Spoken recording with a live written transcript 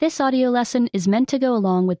This audio lesson is meant to go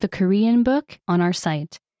along with the Korean book on our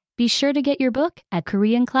site. Be sure to get your book at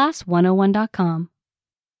koreanclass101.com.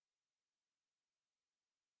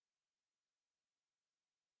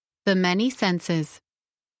 The many senses.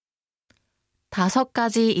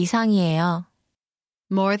 5가지 이상이에요.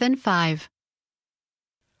 More than 5.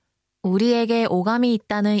 우리에게 오감이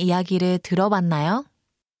있다는 이야기를 들어봤나요?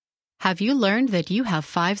 Have you learned that you have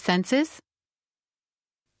 5 senses?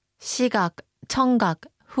 시각, 청각,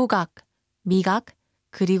 후각, 미각,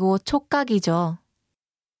 그리고 촉각이죠.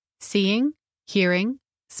 Seeing, hearing,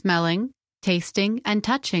 smelling, tasting, and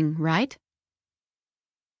touching, right?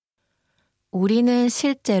 우리는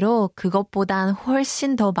실제로 그것보단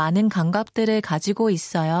훨씬 더 많은 감각들을 가지고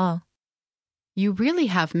있어요. You really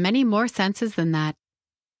have many more senses than that.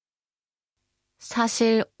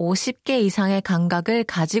 사실 50개 이상의 감각을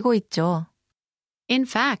가지고 있죠. In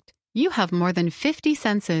fact, you have more than 50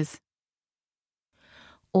 senses.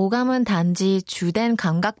 오감은 단지 주된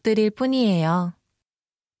감각들일 뿐이에요.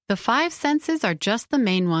 The 5 senses are just the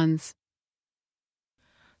main ones.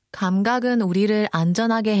 감각은 우리를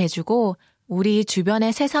안전하게 해주고 우리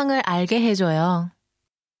주변의 세상을 알게 해줘요.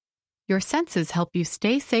 Your senses help you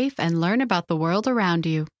stay safe and learn about the world around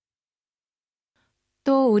you.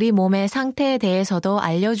 또 우리 몸의 상태에 대해서도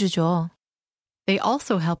알려주죠. They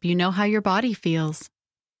also help you know how your body feels.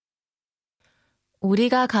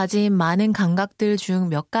 우리가 가진 많은 감각들 중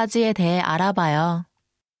몇 가지에 대해 알아봐요.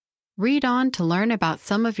 Read on to learn about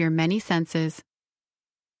some of your many senses.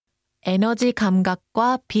 에너지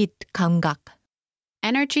감각과 빛 감각.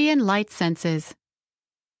 Energy and light senses.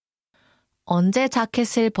 언제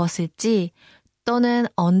자켓을 벗을지 또는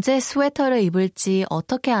언제 스웨터를 입을지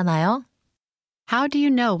어떻게 아나요? How do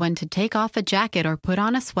you know when to take off a jacket or put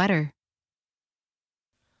on a sweater?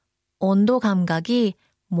 온도 감각이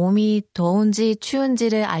몸이 더운지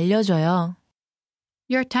추운지를 알려줘요.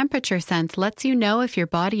 Your temperature sense lets you know if your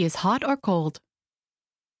body is hot or cold.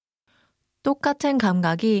 똑같은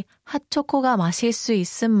감각이 핫초코가 마실 수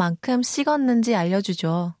있을 만큼 식었는지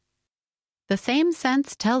알려주죠. The same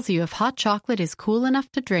sense tells you if hot chocolate is cool enough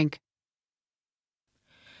to drink.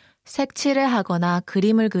 색칠을 하거나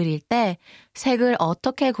그림을 그릴 때 색을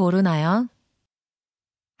어떻게 고르나요?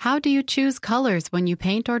 How do you choose colors when you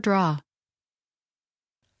paint or draw?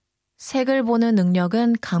 색을 보는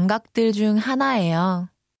능력은 감각들 중 하나예요.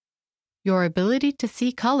 Your ability to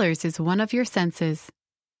see colors is one of your senses.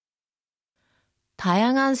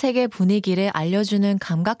 다양한 색의 분위기를 알려주는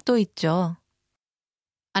감각도 있죠.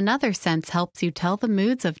 Another sense helps you tell the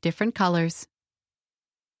moods of different colors.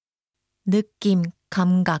 느낌,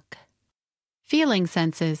 감각. Feeling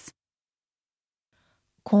senses.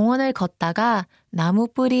 공원을 걷다가 나무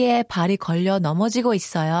뿌리에 발이 걸려 넘어지고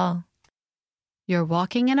있어요. You're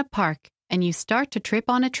walking in a park and you start to trip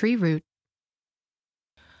on a tree root.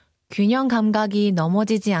 균형 감각이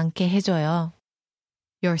넘어지지 않게 해줘요.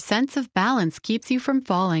 Your sense of balance keeps you from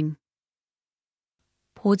falling.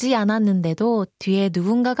 보지 않았는데도 뒤에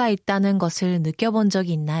누군가가 있다는 것을 느껴본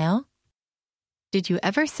적이 있나요? Did you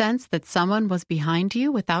ever sense that someone was behind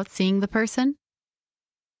you without seeing the person?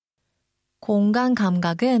 공간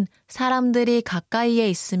감각은 사람들이 가까이에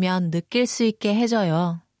있으면 느낄 수 있게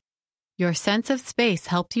해줘요. Your sense of space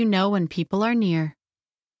helps you know when people are near.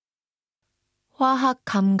 화학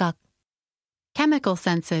감각. Chemical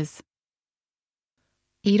senses.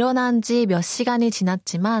 일어난 지 몇 시간이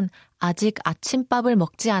지났지만 아직 아침밥을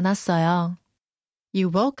먹지 않았어요.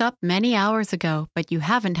 You woke up many hours ago, but you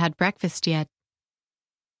haven't had breakfast yet.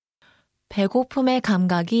 배고픔의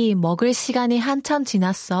감각이 먹을 시간이 한참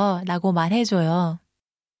지났어 라고 말해줘요.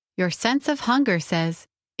 Your sense of hunger says,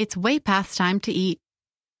 it's way past time to eat.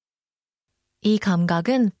 이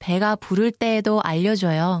감각은 배가 부를 때에도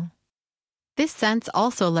알려줘요. This sense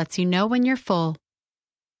also lets you know when you're full.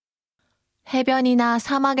 해변이나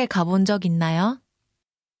사막에 가본 적 있나요?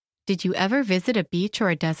 Did you ever visit a beach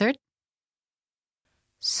or a desert?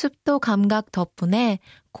 습도 감각 덕분에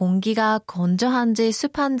공기가 건조한지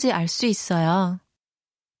습한지 알 수 있어요.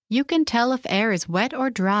 You can tell if air is wet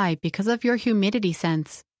or dry because of your humidity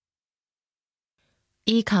sense.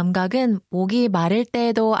 이 감각은 목이 마를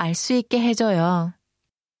때에도 알 수 있게 해줘요.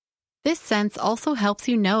 This sense also helps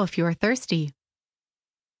you know if you're thirsty.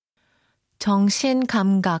 정신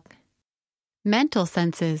감각. Mental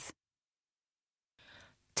senses.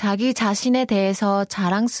 자기 자신에 대해서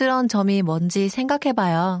자랑스러운 점이 뭔지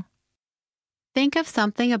생각해봐요. Think of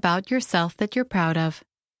something about yourself that you're proud of.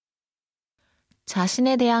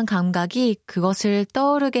 자신에 대한 감각이 그것을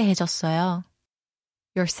떠오르게 해줬어요.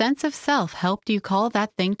 Your sense of self helped you call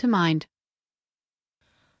that thing to mind.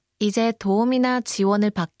 이제 도움이나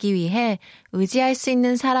지원을 받기 위해 의지할 수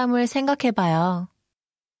있는 사람을 생각해봐요.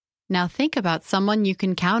 Now think about someone you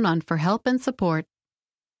can count on for help and support.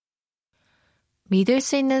 믿을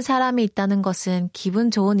수 있는 사람이 있다는 것은 기분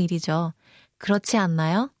좋은 일이죠. 그렇지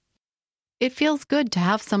않나요? It feels good to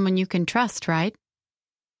have someone you can trust, right?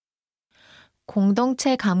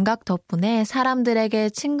 공동체 감각 덕분에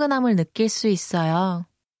사람들에게 친근함을 느낄 수 있어요.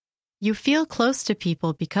 You feel close to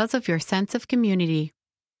people because of your sense of community.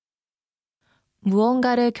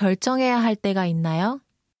 무언가를 결정해야 할 때가 있나요?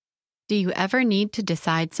 Do you ever need to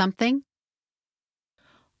decide something?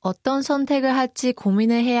 어떤 선택을 할지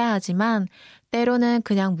고민을 해야 하지만 때로는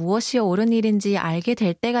그냥 무엇이 옳은 일인지 알게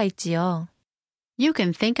될 때가 있지요. You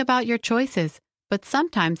can think about your choices, but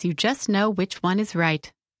sometimes you just know which one is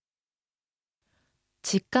right.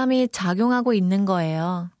 직감이 작용하고 있는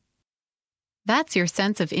거예요. That's your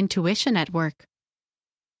sense of intuition at work.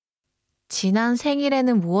 지난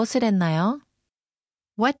생일에는 무엇을 했나요?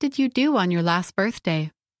 What did you do on your last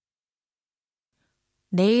birthday?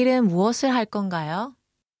 내일은 무엇을 할 건가요?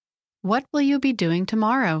 What will you be doing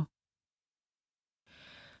tomorrow?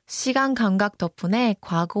 시간 감각 덕분에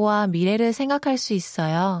과거와 미래를 생각할 수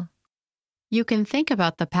있어요. You can think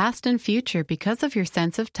about the past and future because of your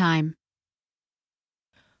sense of time.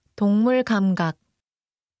 동물 감각.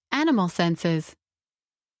 Animal senses.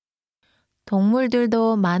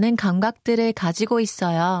 동물들도 많은 감각들을 가지고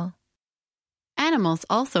있어요. Animals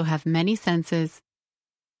also have many senses.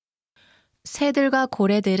 새들과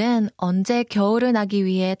고래들은 언제 겨울을 나기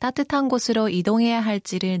위해 따뜻한 곳으로 이동해야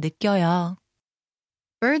할지를 느껴요.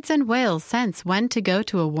 Birds and whales sense when to go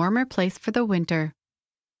to a warmer place for the winter.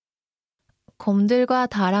 곰들과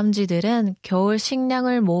다람쥐들은 겨울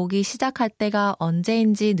식량을 모으기 시작할 때가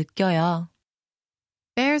언제인지 느껴요.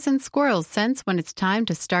 Bears and squirrels sense when it's time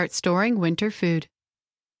to start storing winter food.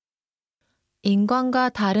 인간과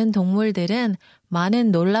다른 동물들은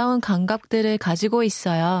많은 놀라운 감각들을 가지고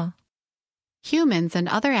있어요. Humans and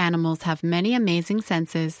other animals have many amazing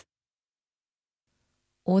senses.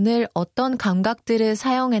 오늘 어떤 감각들을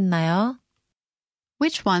사용했나요?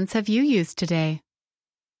 Which ones have you used today?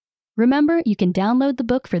 Remember, you can download the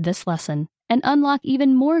book for this lesson and unlock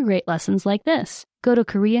even more great lessons like this. Go to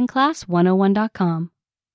KoreanClass101.com.